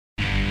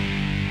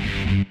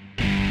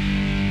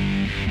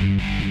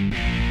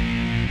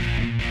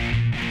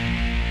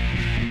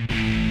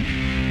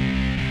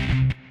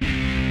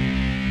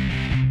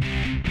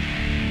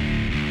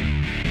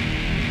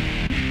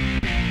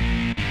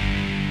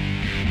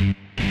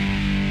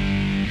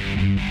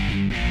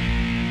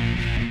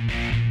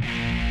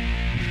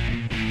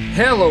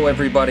Hello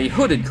everybody,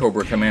 Hooded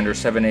Cobra Commander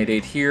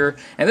 788 here,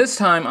 and this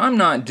time I'm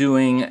not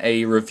doing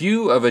a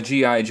review of a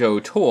G.I. Joe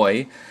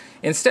toy.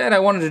 Instead, I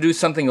wanted to do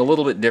something a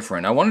little bit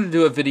different. I wanted to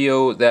do a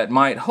video that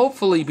might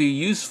hopefully be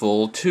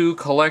useful to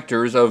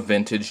collectors of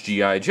vintage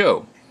G.I.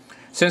 Joe.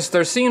 Since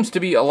there seems to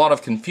be a lot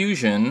of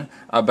confusion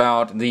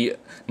about the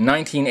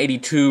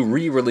 1982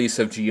 re-release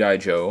of G.I.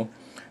 Joe,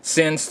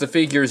 since the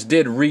figures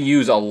did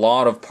reuse a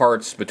lot of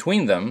parts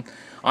between them,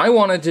 I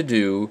wanted to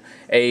do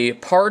a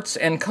parts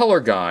and color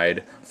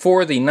guide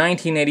for the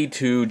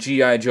 1982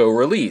 G.I. Joe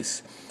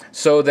release,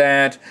 so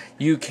that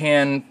you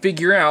can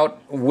figure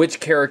out which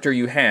character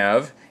you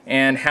have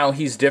and how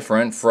he's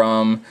different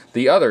from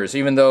the others,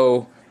 even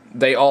though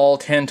they all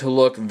tend to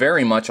look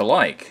very much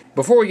alike.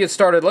 Before we get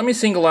started, let me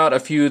single out a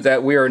few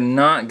that we are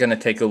not going to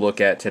take a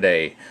look at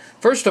today.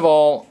 First of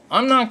all,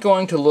 I'm not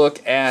going to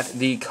look at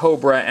the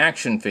Cobra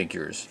action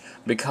figures,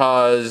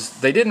 because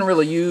they didn't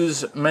really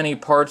use many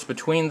parts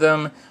between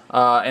them,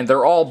 and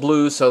they're all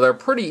blue, so they're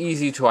pretty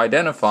easy to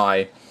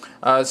identify.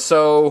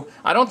 So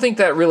I don't think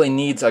that really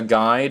needs a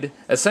guide.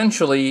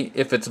 Essentially,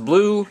 if it's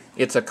blue,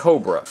 it's a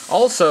Cobra.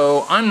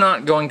 Also, I'm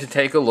not going to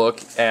take a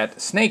look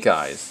at Snake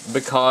Eyes,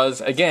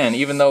 because again,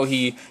 even though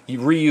he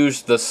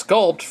reused the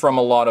sculpt from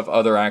a lot of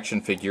other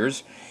action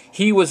figures,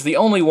 he was the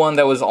only one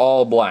that was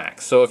all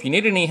black. So if you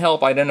need any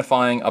help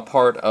identifying a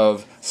part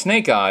of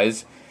Snake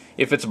Eyes,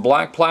 if it's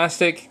black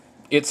plastic,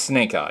 it's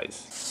Snake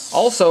Eyes.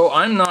 Also,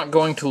 I'm not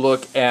going to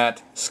look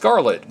at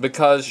Scarlet,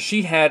 because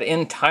she had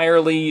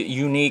entirely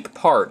unique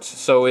parts,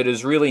 so it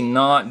is really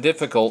not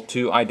difficult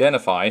to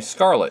identify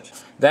Scarlet.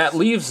 That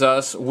leaves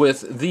us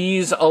with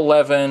these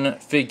 11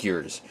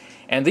 figures.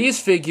 And these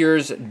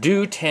figures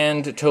do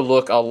tend to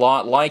look a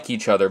lot like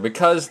each other,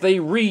 because they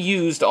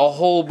reused a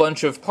whole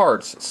bunch of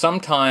parts,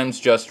 sometimes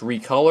just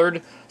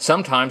recolored,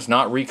 sometimes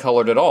not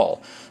recolored at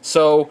all.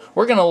 So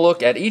we're going to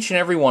look at each and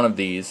every one of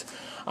these.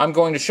 I'm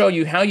going to show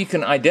you how you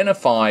can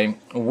identify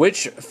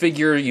which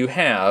figure you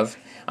have.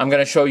 I'm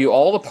going to show you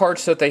all the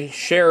parts that they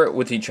share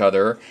with each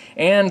other,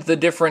 and the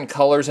different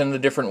colors and the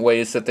different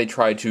ways that they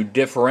try to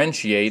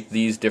differentiate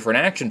these different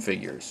action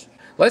figures.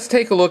 Let's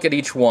take a look at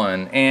each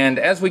one, and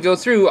as we go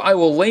through, I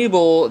will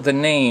label the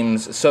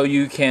names so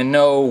you can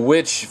know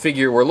which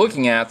figure we're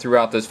looking at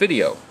throughout this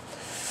video.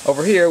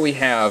 Over here we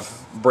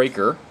have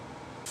Breaker.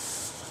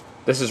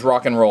 This is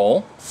Rock and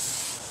Roll.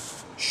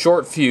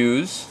 Short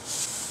Fuse.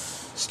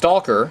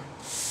 Stalker,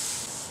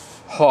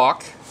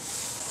 Hawk,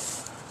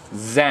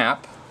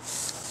 Zap,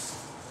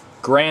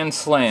 Grand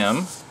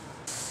Slam,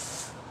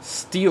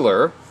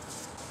 Stealer,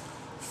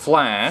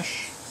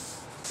 Flash,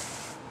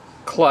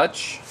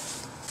 Clutch,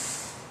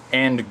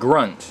 and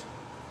Grunt.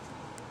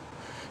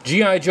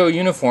 G.I. Joe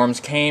uniforms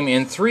came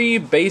in 3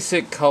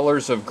 basic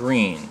colors of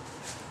green: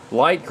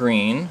 light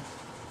green,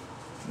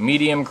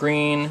 medium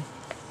green,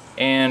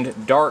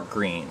 and dark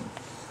green.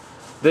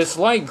 This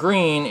light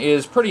green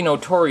is pretty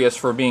notorious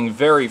for being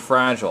very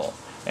fragile,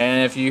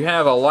 and if you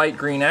have a light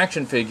green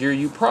action figure,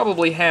 you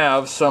probably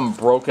have some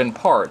broken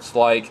parts,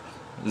 like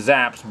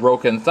Zap's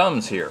broken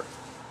thumbs here.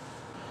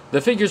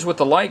 The figures with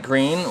the light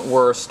green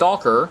were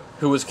Stalker,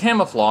 who was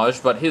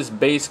camouflaged, but his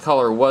base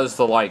color was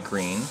the light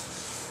green,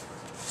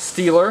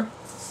 Stealer,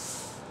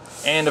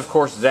 and of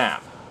course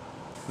Zap.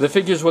 The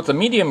figures with the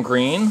medium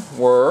green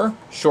were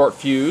Short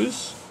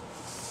Fuse,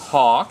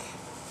 Hawk,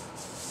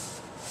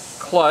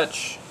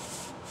 Clutch,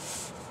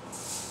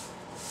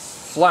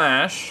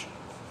 Flash,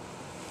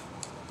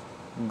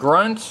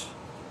 Grunt,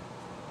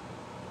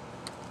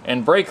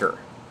 and Breaker.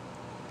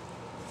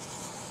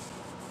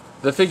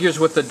 The figures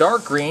with the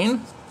dark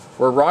green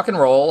were Rock and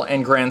Roll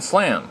and Grand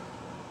Slam.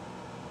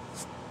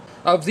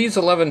 Of these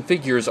 11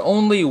 figures,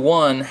 only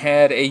one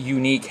had a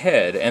unique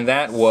head, and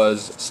that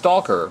was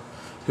Stalker,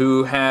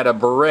 who had a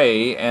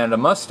beret and a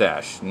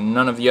mustache.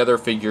 None of the other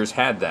figures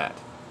had that.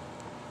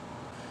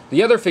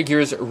 The other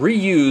figures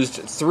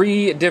reused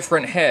 3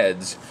 different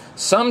heads,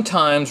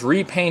 sometimes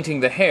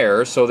repainting the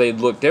hair so they'd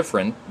look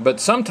different,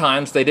 but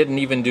sometimes they didn't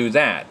even do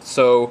that.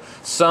 So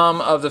some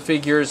of the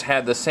figures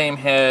had the same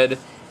head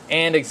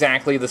and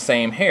exactly the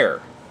same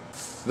hair.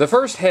 The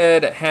first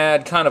head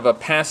had kind of a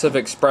passive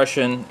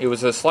expression. It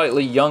was a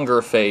slightly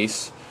younger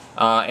face,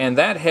 and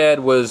that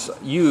head was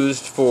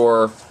used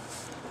for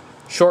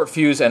Short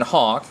Fuse and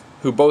Hawk,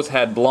 who both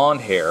had blonde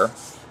hair,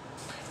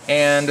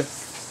 and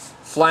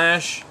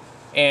Flash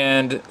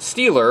and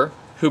Stealer,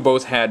 who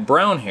both had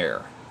brown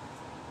hair.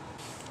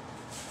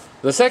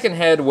 The second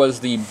head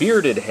was the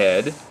bearded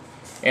head,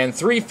 and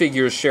 3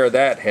 figures share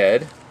that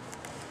head.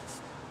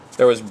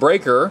 There was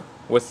Breaker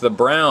with the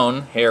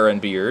brown hair and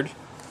beard,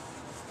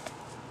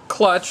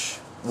 Clutch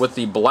with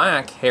the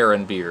black hair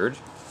and beard,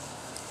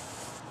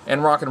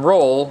 and Rock and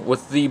Roll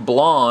with the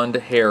blonde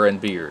hair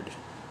and beard.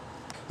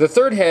 The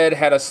third head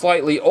had a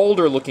slightly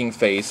older looking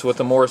face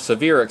with a more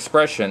severe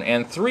expression,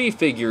 and 3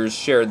 figures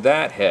shared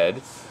that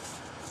head.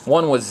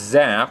 One was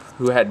Zap,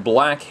 who had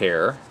black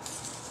hair,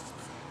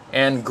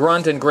 and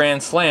Grunt and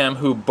Grand Slam,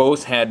 who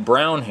both had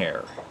brown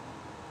hair.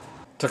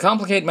 To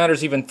complicate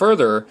matters even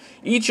further,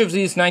 each of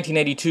these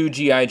 1982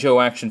 G.I. Joe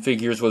action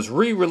figures was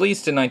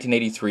re-released in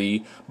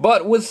 1983,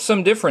 but with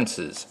some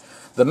differences.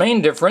 The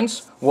main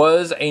difference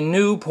was a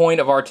new point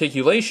of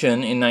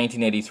articulation in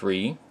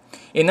 1983.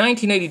 In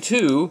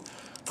 1982,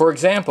 for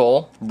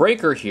example,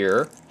 Breaker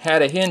here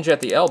had a hinge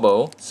at the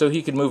elbow, so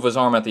he could move his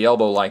arm at the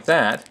elbow like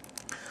that.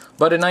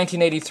 But in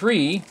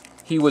 1983,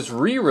 he was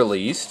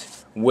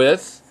re-released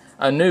with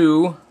a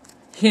new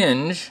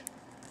hinge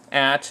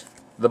at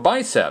the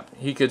bicep.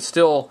 He could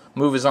still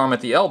move his arm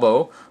at the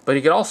elbow, but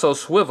he could also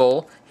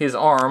swivel his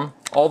arm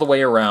all the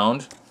way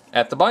around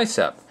at the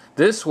bicep.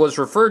 This was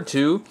referred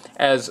to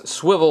as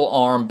swivel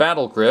arm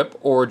battle grip,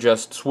 or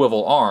just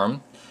swivel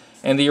arm,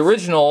 and the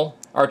original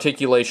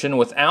articulation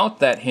without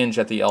that hinge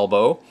at the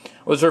elbow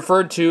was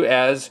referred to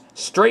as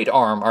straight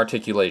arm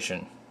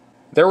articulation.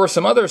 There were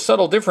some other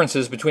subtle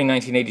differences between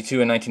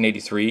 1982 and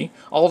 1983.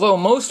 Although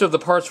most of the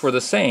parts were the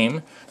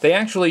same, they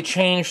actually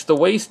changed the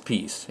waist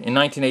piece. In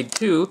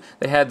 1982,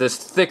 they had this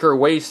thicker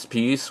waist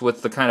piece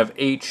with the kind of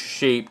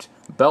H-shaped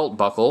belt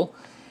buckle,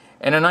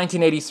 and in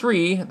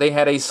 1983, they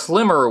had a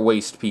slimmer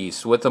waist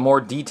piece with a more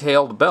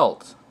detailed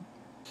belt.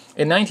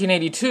 In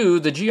 1982,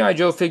 the G.I.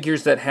 Joe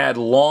figures that had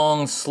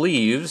long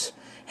sleeves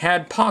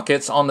had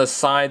pockets on the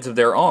sides of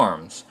their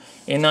arms.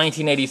 In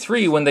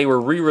 1983, when they were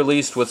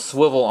re-released with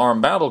Swivel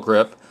Arm Battle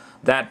Grip,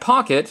 that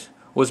pocket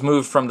was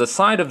moved from the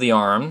side of the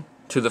arm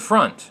to the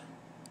front.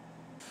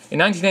 In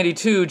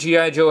 1982,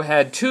 G.I. Joe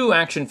had two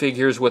action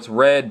figures with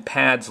red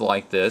pads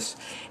like this,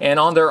 and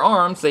on their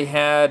arms they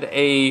had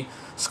a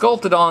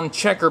sculpted-on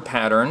checker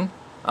pattern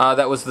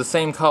that was the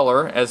same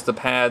color as the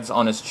pads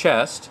on his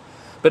chest.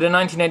 But in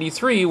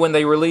 1983, when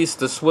they released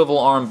the Swivel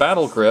Arm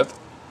Battle Grip,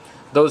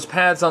 those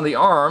pads on the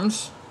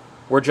arms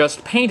were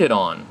just painted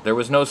on. There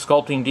was no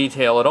sculpting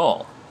detail at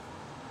all.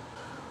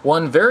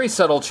 One very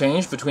subtle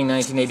change between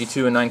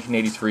 1982 and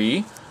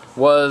 1983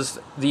 was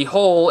the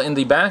hole in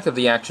the back of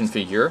the action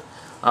figure.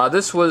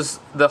 This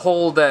was the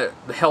hole that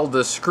held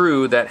the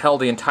screw that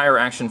held the entire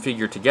action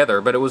figure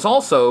together, but it was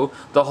also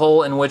the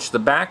hole in which the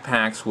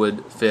backpacks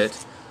would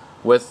fit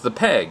with the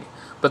peg.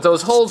 But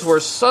those holes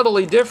were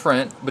subtly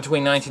different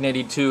between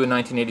 1982 and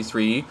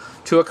 1983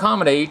 to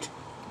accommodate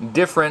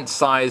different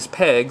size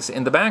pegs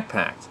in the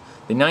backpacks.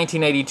 The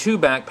 1982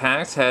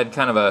 backpacks had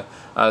kind of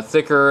a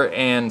thicker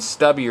and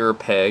stubbier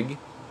peg,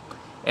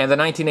 and the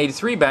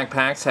 1983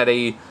 backpacks had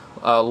a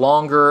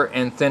longer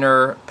and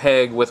thinner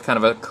peg with kind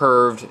of a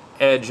curved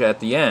edge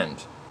at the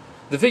end.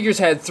 The figures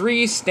had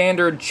three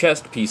standard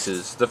chest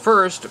pieces. The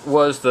first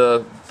was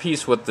the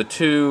piece with the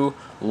two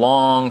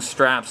long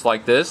straps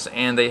like this,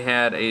 and they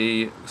had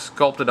a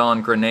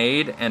sculpted-on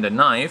grenade and a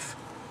knife.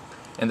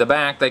 In the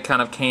back, they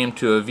kind of came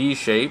to a V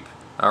shape,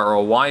 or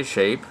a Y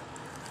shape.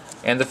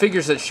 And the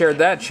figures that shared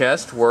that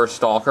chest were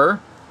Stalker,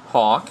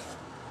 Hawk,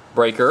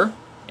 Breaker,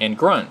 and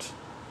Grunt.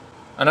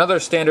 Another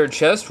standard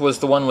chest was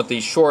the one with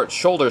the short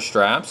shoulder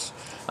straps.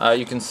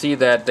 You can see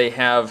that they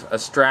have a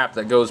strap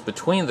that goes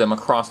between them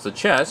across the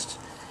chest,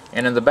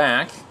 and in the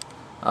back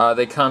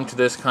they come to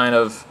this kind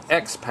of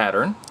X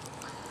pattern.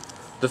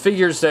 The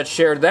figures that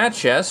shared that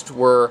chest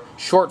were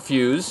Short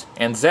Fuse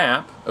and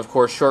Zap. Of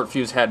course, Short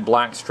Fuse had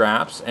black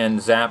straps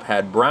and Zap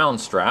had brown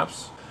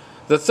straps.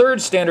 The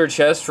third standard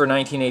chest for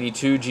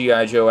 1982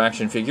 G.I. Joe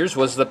action figures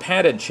was the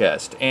padded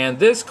chest, and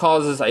this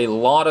causes a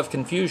lot of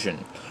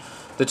confusion.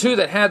 The two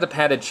that had the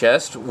padded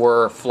chest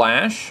were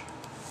Flash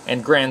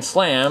and Grand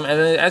Slam,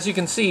 and as you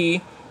can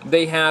see,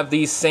 they have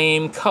these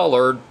same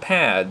colored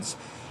pads,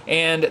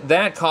 and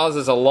that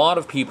causes a lot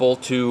of people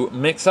to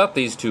mix up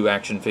these two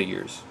action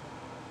figures.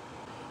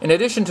 In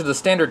addition to the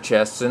standard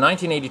chests, the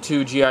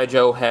 1982 G.I.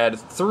 Joe had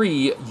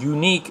three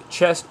unique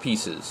chest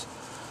pieces.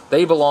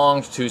 They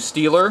belonged to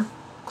Steeler,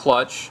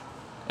 Clutch,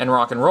 and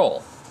Rock and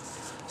Roll.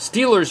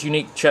 Steeler's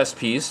unique chest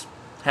piece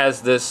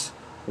has this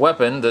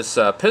weapon, this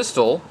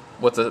pistol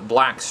with a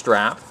black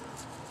strap.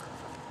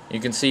 You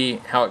can see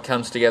how it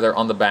comes together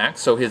on the back,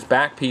 so his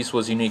back piece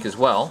was unique as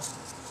well.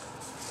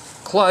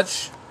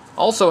 Clutch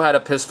also had a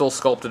pistol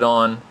sculpted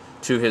on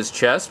to his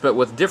chest, but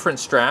with different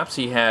straps.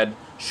 He had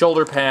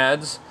shoulder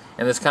pads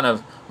and this kind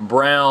of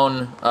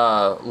brown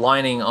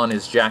lining on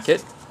his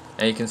jacket,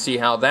 and you can see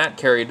how that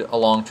carried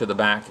along to the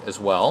back as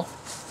well.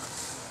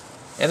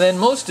 And then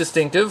most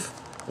distinctive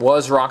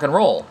was Rock and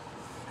Roll,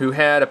 who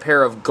had a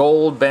pair of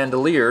gold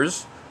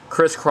bandoliers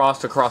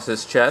crisscrossed across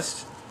his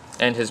chest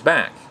and his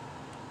back.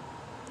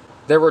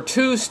 There were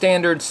two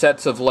standard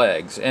sets of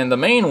legs, and the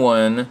main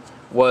one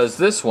was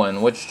this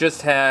one, which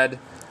just had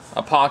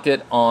a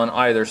pocket on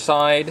either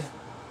side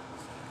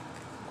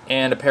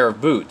and a pair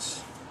of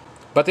boots.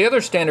 But the other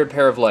standard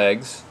pair of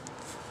legs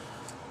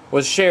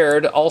was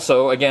shared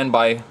also, again,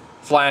 by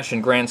Flash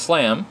and Grand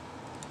Slam.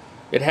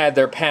 It had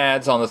their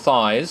pads on the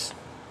thighs,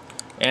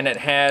 and it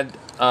had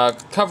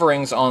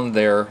coverings on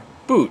their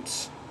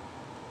boots.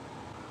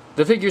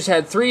 The figures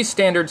had three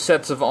standard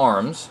sets of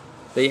arms.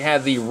 They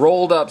had the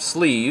rolled up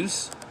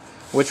sleeves,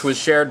 which was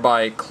shared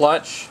by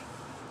Clutch,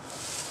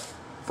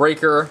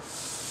 Breaker,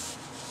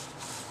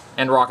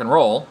 and Rock and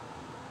Roll.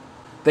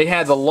 They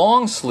had the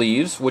long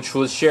sleeves, which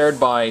was shared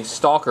by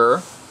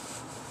Stalker,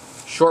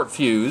 Short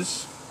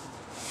Fuse,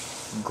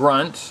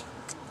 Grunt,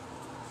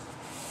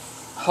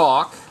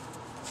 Hawk,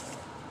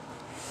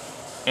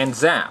 and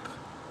Zap.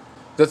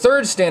 The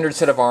third standard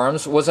set of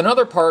arms was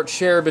another part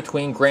shared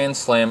between Grand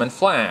Slam and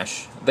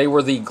Flash. They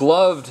were the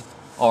gloved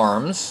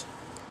arms,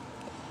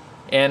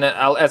 and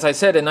as I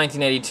said, in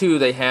 1982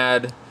 they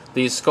had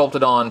these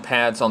sculpted on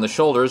pads on the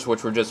shoulders,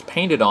 which were just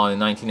painted on in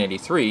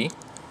 1983.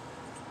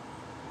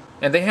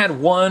 And they had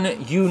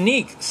one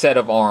unique set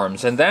of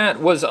arms, and that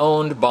was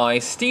owned by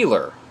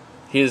Steeler.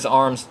 His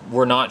arms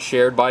were not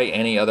shared by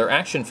any other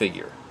action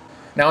figure.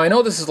 Now, I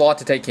know this is a lot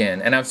to take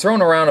in, and I've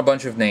thrown around a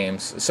bunch of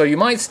names, so you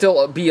might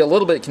still be a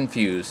little bit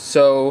confused.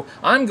 So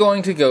I'm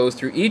going to go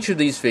through each of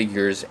these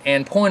figures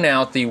and point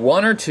out the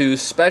one or two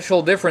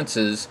special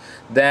differences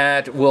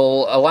that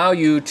will allow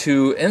you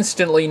to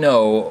instantly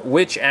know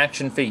which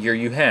action figure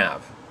you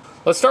have.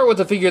 Let's start with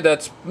the figure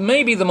that's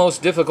maybe the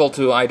most difficult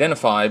to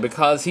identify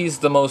because he's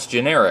the most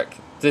generic.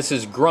 This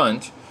is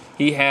Grunt.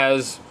 He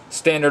has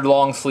standard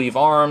long sleeve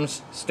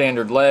arms,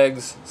 standard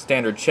legs,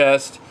 standard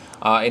chest,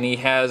 and he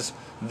has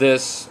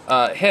this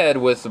head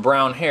with the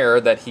brown hair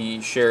that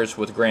he shares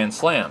with Grand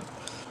Slam.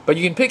 But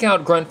you can pick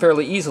out Grunt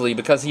fairly easily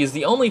because he is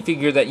the only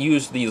figure that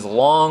used these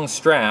long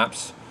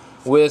straps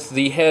with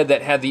the head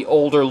that had the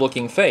older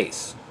looking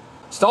face.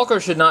 Stalker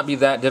should not be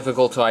that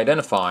difficult to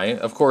identify.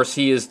 Of course,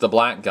 he is the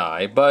black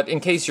guy, but in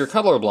case you're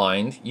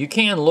colorblind, you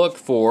can look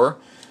for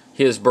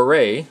his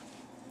beret,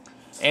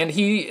 and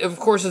he, of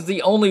course, is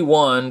the only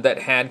one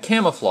that had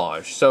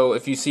camouflage. So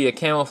if you see a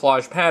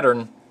camouflage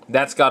pattern,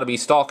 that's got to be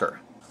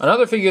Stalker.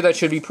 Another figure that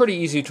should be pretty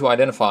easy to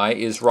identify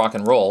is Rock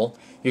and Roll.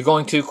 You're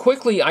going to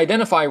quickly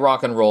identify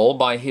Rock and Roll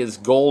by his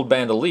gold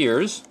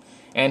bandoliers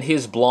and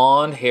his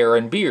blonde hair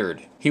and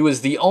beard. He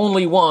was the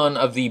only one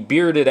of the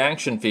bearded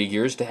action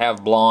figures to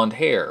have blonde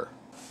hair.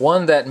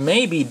 One that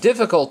may be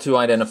difficult to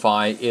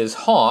identify is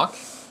Hawk,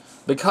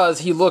 because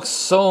he looks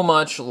so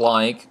much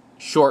like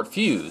Short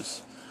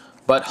Fuse.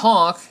 But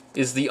Hawk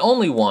is the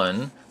only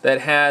one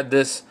that had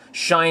this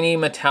shiny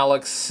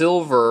metallic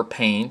silver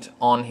paint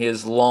on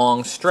his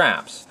long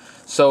straps.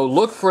 So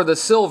look for the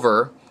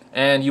silver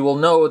and you will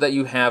know that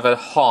you have a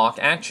Hawk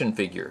action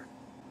figure.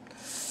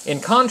 In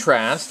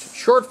contrast,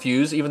 Short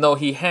Fuse, even though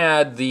he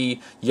had the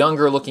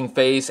younger looking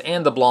face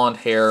and the blonde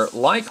hair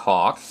like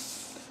Hawk,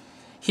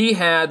 he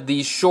had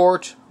the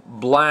short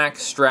black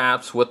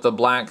straps with the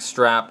black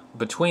strap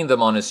between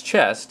them on his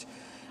chest,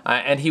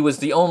 and he was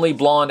the only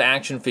blonde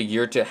action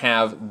figure to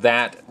have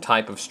that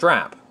type of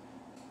strap.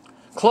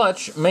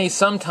 Clutch may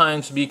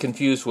sometimes be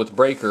confused with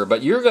Breaker,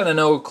 but you're going to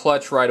know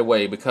Clutch right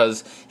away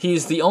because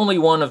he's the only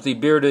one of the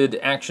bearded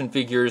action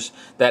figures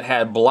that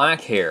had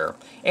black hair,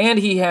 and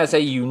he has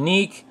a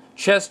unique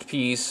chest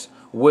piece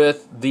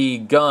with the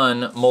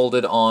gun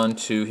molded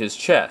onto his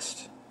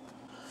chest.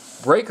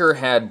 Breaker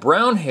had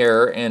brown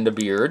hair and a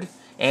beard,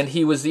 and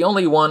he was the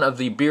only one of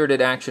the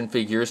bearded action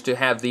figures to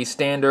have the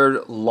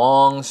standard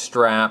long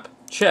strap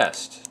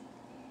chest.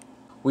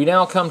 We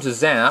now come to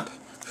Zap,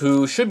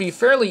 who should be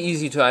fairly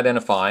easy to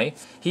identify.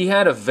 He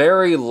had a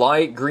very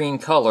light green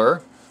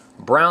color,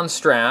 brown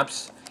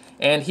straps,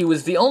 and he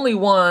was the only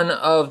one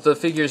of the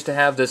figures to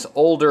have this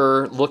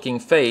older looking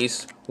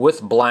face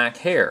with black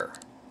hair.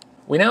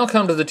 We now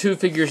come to the two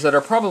figures that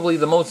are probably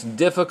the most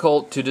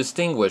difficult to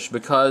distinguish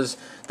because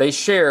they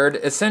shared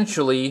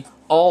essentially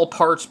all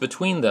parts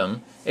between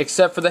them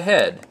except for the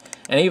head.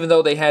 And even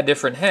though they had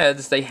different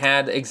heads, they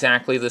had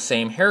exactly the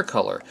same hair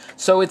color.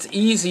 So it's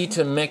easy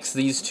to mix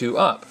these two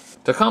up.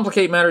 To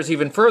complicate matters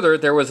even further,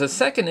 there was a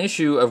second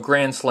issue of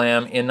Grand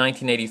Slam in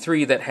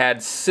 1983 that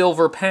had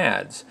silver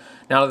pads.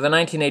 Now, the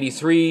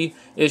 1983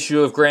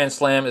 issue of Grand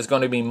Slam is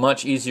going to be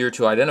much easier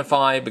to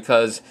identify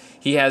because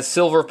he has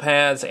silver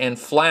pads and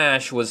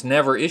Flash was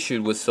never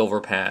issued with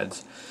silver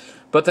pads.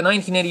 But the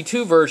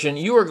 1982 version,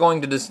 you are going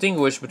to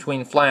distinguish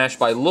between Flash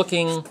by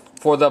looking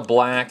for the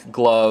black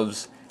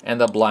gloves and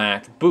the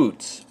black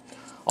boots.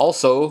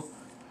 Also,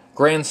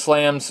 Grand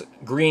Slam's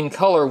green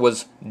color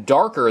was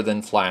darker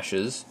than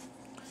Flash's.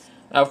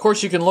 Now, of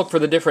course, you can look for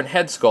the different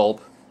head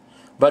sculpt,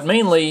 but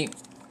mainly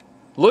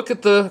look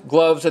at the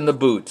gloves and the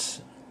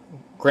boots.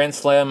 Grand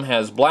Slam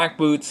has black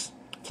boots,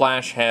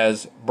 Flash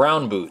has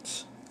brown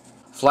boots.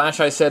 Flash,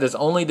 I said, is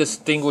only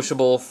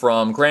distinguishable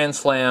from Grand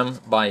Slam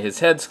by his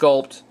head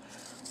sculpt,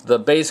 the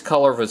base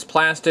color of his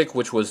plastic,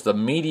 which was the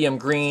medium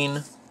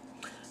green,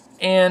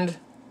 and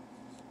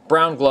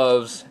brown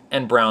gloves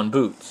and brown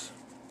boots.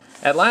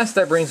 At last,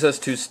 that brings us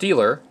to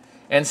Steeler.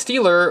 And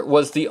Steeler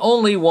was the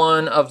only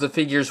one of the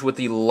figures with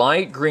the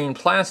light green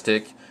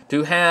plastic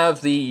to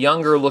have the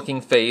younger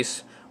looking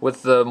face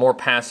with the more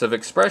passive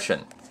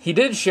expression. He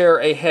did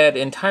share a head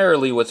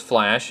entirely with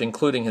Flash,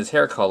 including his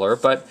hair color,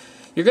 but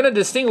you're going to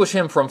distinguish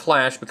him from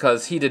Flash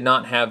because he did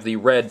not have the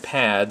red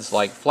pads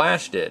like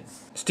Flash did.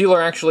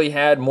 Steeler actually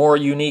had more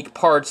unique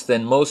parts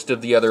than most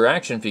of the other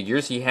action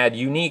figures. He had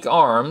unique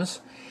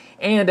arms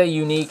and a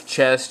unique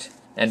chest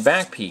and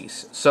back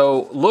piece.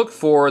 So look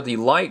for the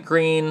light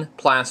green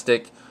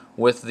plastic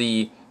with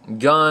the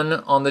gun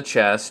on the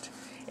chest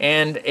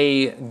and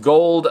a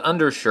gold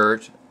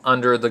undershirt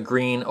under the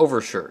green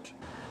overshirt.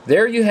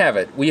 There you have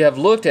it. We have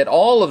looked at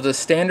all of the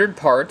standard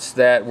parts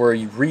that were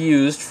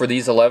reused for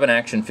these 11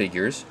 action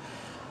figures.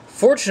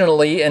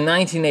 Fortunately, in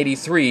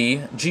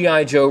 1983,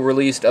 G.I. Joe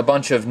released a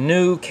bunch of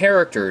new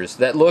characters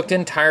that looked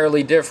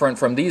entirely different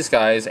from these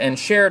guys and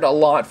shared a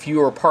lot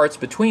fewer parts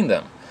between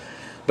them.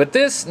 But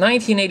this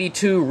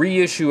 1982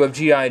 reissue of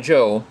G.I.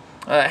 Joe,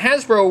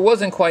 Hasbro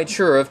wasn't quite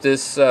sure if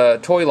this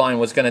toy line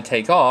was going to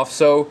take off,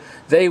 so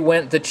they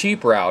went the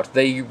cheap route.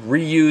 They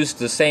reused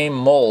the same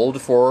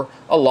mold for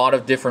a lot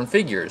of different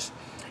figures.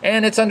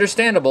 And it's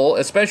understandable,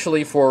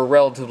 especially for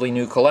relatively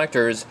new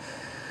collectors,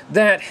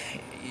 that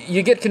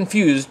you get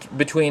confused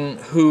between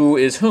who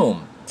is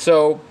whom.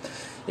 So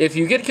if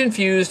you get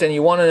confused and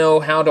you want to know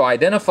how to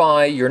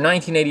identify your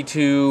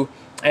 1982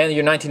 and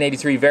your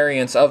 1983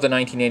 variants of the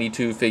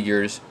 1982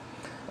 figures,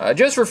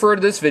 just refer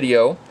to this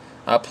video,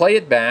 play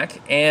it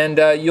back, and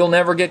you'll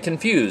never get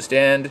confused.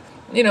 And,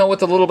 you know,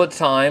 with a little bit of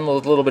time,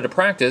 with a little bit of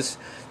practice,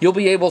 you'll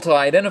be able to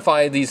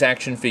identify these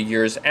action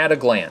figures at a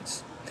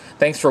glance.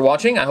 Thanks for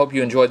watching. I hope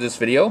you enjoyed this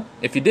video.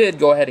 If you did,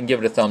 go ahead and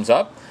give it a thumbs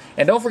up.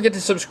 And don't forget to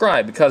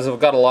subscribe, because I've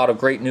got a lot of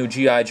great new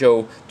G.I.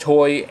 Joe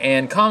toy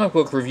and comic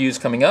book reviews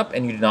coming up,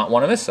 and you do not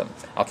want to miss them.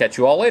 I'll catch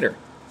you all later.